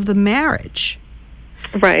victim of the marriage.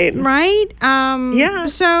 Right. Right? Yeah.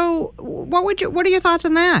 So what are your thoughts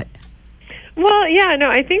on that? Well, yeah, no,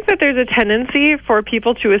 I think that there's a tendency for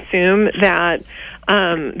people to assume that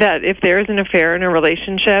that if there's an affair in a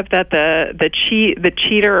relationship, that the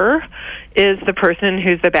cheater is the person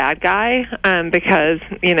who's the bad guy, because,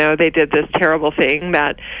 you know, they did this terrible thing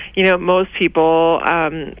that, you know, most people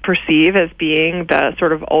perceive as being the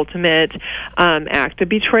sort of ultimate act of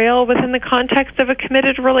betrayal within the context of a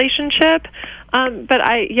committed relationship. But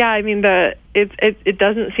I mean, it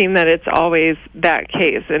doesn't seem that it's always that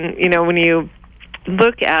case. And, you know, when you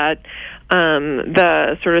look at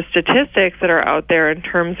the sort of statistics that are out there in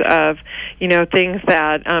terms of, you know, things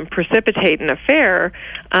that precipitate an affair,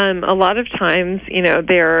 a lot of times, you know,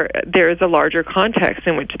 there's a larger context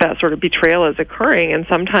in which that sort of betrayal is occurring, and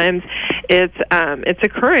sometimes it's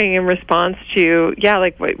occurring in response to,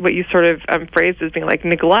 like what you sort of phrased as being like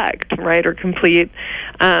neglect, right, or complete,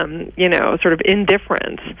 you know, sort of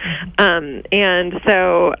indifference. And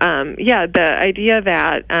so, the idea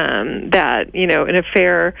that that, you know, an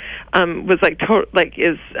affair was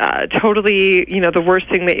is totally, you know, the worst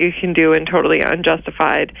thing that you can do and totally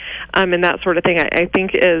unjustified, and that sort of thing, I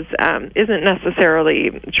think isn't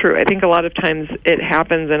necessarily true. I think a lot of times it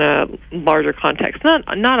happens in a larger context.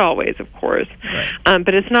 Not always, of course, right.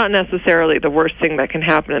 But it's not necessarily the worst thing that can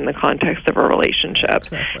happen in the context of a relationship.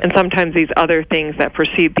 Exactly. And sometimes these other things that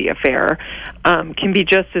precede the affair can be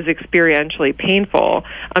just as experientially painful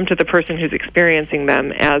to the person who's experiencing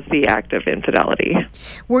them as the act of infidelity.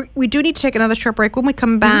 We do need to take another short break. When we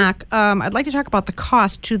come back, I'd like to talk about the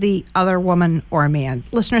cost to the other woman or man.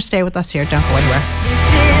 Listeners, stay with us here. Don't go anywhere.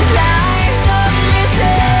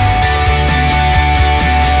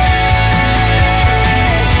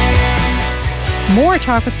 More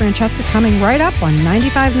Talk with Francesca coming right up on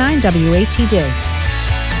 95.9 WATD.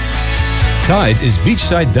 Tides is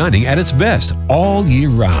beachside dining at its best all year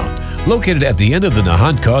round. Located at the end of the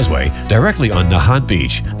Nahant Causeway, directly on Nahant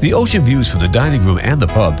Beach, the ocean views from the dining room and the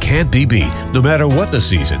pub can't be beat, no matter what the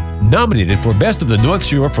season. Nominated for Best of the North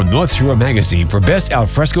Shore from North Shore Magazine for Best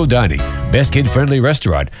Alfresco Dining, Best Kid-Friendly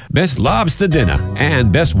Restaurant, Best Lobster Dinner,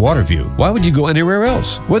 and Best Water View. Why would you go anywhere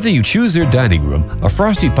else? Whether you choose their dining room, a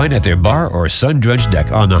frosty pint at their bar, or a sun-drenched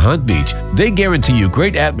deck on Nahant Beach, they guarantee you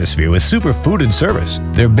great atmosphere with super food and service.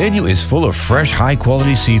 Their menu is full of fresh,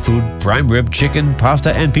 high-quality seafood, prime rib, chicken,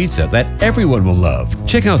 pasta, and pizza, that everyone will love.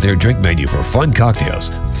 Check out their drink menu for fun cocktails,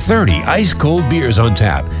 30 ice-cold beers on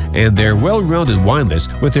tap, and their well-rounded wine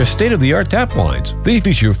list with their state-of-the-art tap wines. They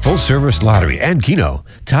feature full-service lottery and keno.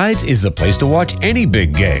 Tides is the place to watch any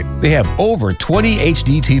big game. They have over 20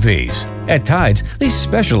 HD TVs. At Tides, they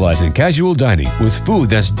specialize in casual dining with food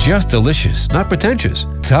that's just delicious, not pretentious.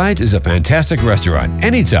 Tides is a fantastic restaurant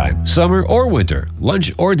anytime, summer or winter,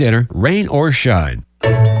 lunch or dinner, rain or shine.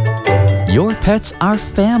 Your pets are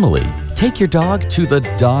family. Take your dog to the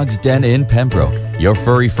Dog's Den in Pembroke. Your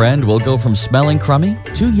furry friend will go from smelling crummy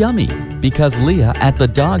to yummy because Leah at the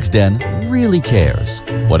Dog's Den really cares.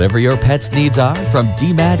 Whatever your pet's needs are, from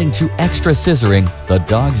dematting to extra scissoring, the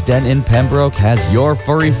Dog's Den in Pembroke has your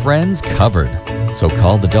furry friends covered. So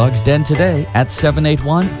call the Dog's Den today at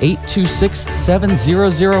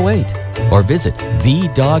 781-826-7008 or visit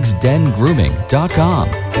thedogsdengrooming.com.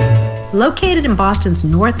 Located in Boston's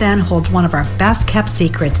North End holds one of our best-kept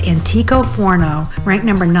secrets, Antico Forno, ranked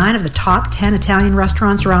number 9 of the top 10 Italian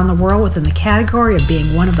restaurants around the world within the category of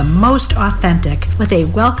being one of the most authentic. With a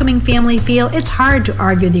welcoming family feel, it's hard to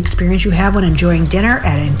argue the experience you have when enjoying dinner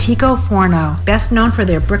at Antico Forno. Best known for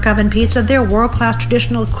their brick oven pizza, their world-class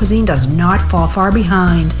traditional cuisine does not fall far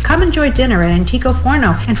behind. Come enjoy dinner at Antico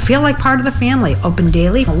Forno and feel like part of the family. Open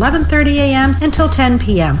daily from 11:30 a.m. until 10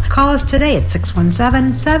 p.m. Call us today at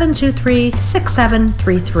 617-723-6733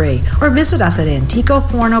 or visit us at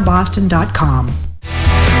anticofornoboston.com.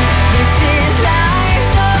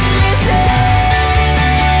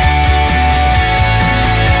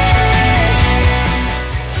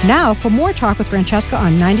 Now for more Talk with Francesca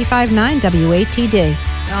on 95.9 WATD.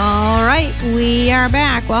 All right, we are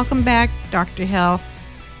back. Welcome back, Dr. Hill.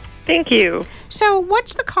 Thank you. So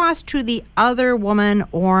what's the cost to the other woman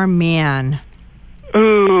or man?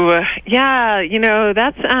 Ooh, yeah,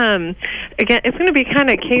 that's, again, it's going to be kind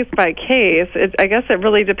of case by case. I guess it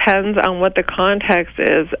really depends on what the context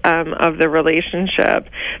is of the relationship.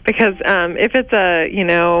 Because if it's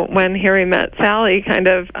when Harry met Sally kind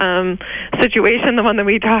of situation, the one that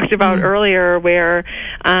we talked about earlier, where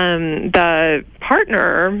the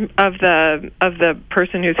partner of the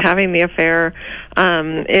person who's having the affair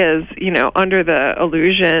is, under the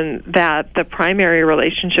illusion that the primary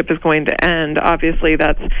relationship is going to end, obviously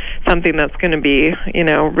that's something that's going to be,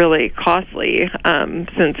 really costly,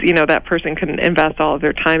 since, that person can invest all of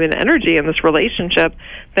their time and energy in this relationship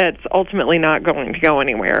that's ultimately not going to go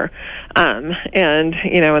anywhere. And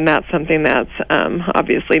that's something that's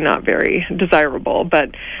obviously not very desirable.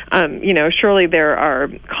 But, surely there are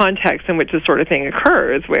contexts in which this sort of thing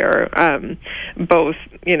occurs where both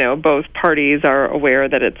parties are aware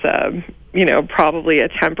that it's probably a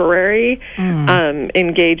temporary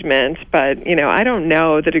engagement, but, I don't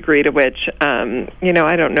know the degree to which,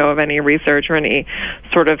 I don't know of any research or any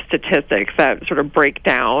sort of statistics that sort of break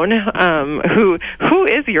down who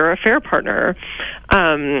is your affair partner.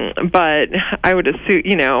 But I would assume,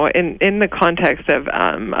 in the context of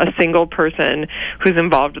a single person who's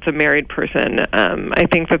involved with a married person, I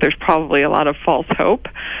think that there's probably a lot of false hope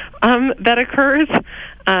that occurs.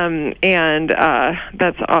 And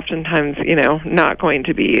that's oftentimes, not going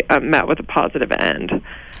to be met with a positive end.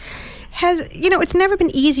 It's never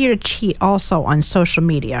been easier to cheat also on social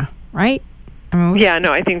media, right?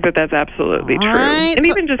 I think that's absolutely true. Right. And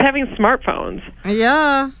even just having smartphones.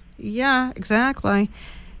 Yeah, exactly.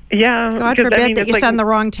 Yeah. God forbid that you send the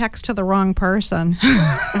wrong text to the wrong person.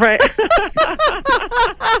 Right.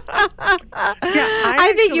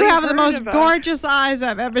 I think you have the most gorgeous eyes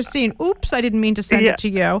I've ever seen. Oops, I didn't mean to send it to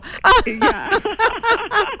you.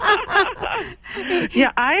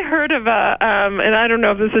 Yeah, I heard of and I don't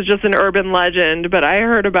know if this is just an urban legend, but I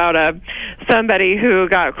heard about somebody who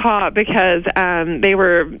got caught because they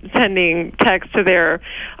were sending texts to their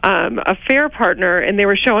affair partner, and they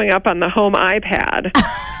were showing up on the home iPad.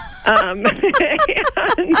 And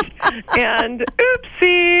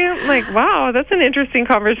oopsie, like, wow, that's an interesting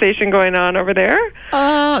conversation going on over there.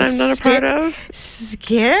 I'm not a part of.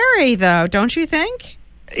 Scary, though, don't you think?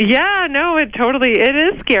 Yeah, no, it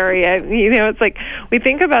is scary. It's like we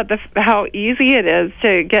think about how easy it is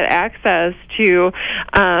to get access to,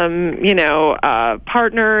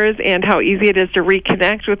 partners, and how easy it is to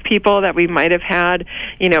reconnect with people that we might have had,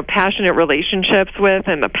 passionate relationships with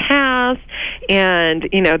in the past. And,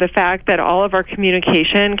 the fact that all of our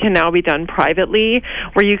communication can now be done privately,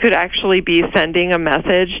 where you could actually be sending a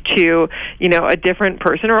message to, a different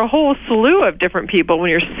person or a whole slew of different people when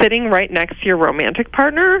you're sitting right next to your romantic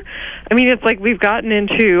partner. I mean, it's like we've gotten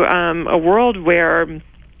into a world where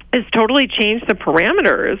it's totally changed the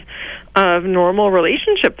parameters of normal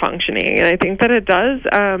relationship functioning. And I think that it does,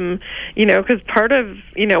 because part of,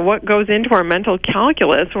 what goes into our mental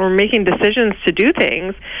calculus when we're making decisions to do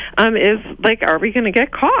things is like, are we going to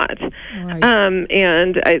get caught? Right.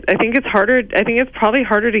 And I think it's harder. I think it's probably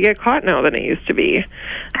harder to get caught now than it used to be.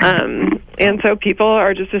 And so people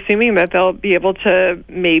are just assuming that they'll be able to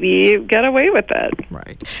maybe get away with it.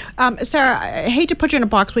 Right. Sarah, I hate to put you in a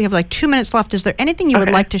box. We have like 2 minutes left. Is there anything you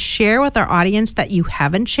would like to share with our audience that you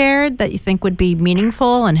haven't shared that you think would be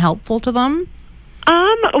meaningful and helpful to them?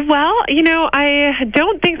 Well, I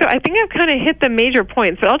don't think so. I think I've kind of hit the major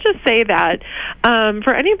points, but I'll just say that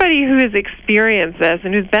for anybody who has experienced this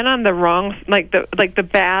and who's been on the wrong, the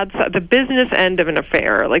bad side, the business end of an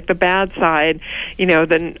affair, like the bad side,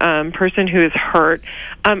 the person who is hurt,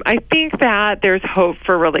 I think that there's hope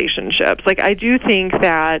for relationships. Like, I do think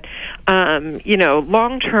that,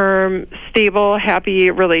 long-term, stable,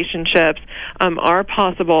 happy relationships are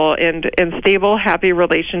possible, and stable, happy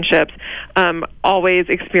relationships always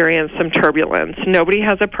experience some turbulence. Nobody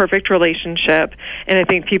has a perfect relationship, and I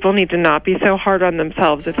think people need to not be so hard on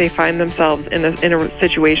themselves if they find themselves in a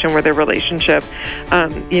situation where their relationship,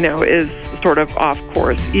 is sort of off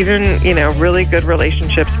course. Even, really good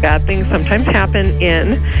relationships, bad things sometimes happen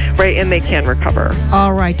right, and they can recover.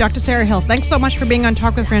 All right. Dr. Sarah Hill, thanks so much for being on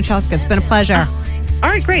Talk with Francesca. It's been a pleasure. All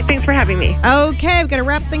right, great. Thanks for having me. Okay, we've got to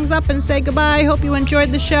wrap things up and say goodbye. Hope you enjoyed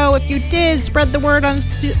the show. If you did, spread the word on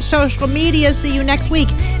social media. See you next week.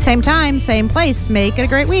 Same time, same place. Make it a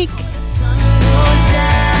great week.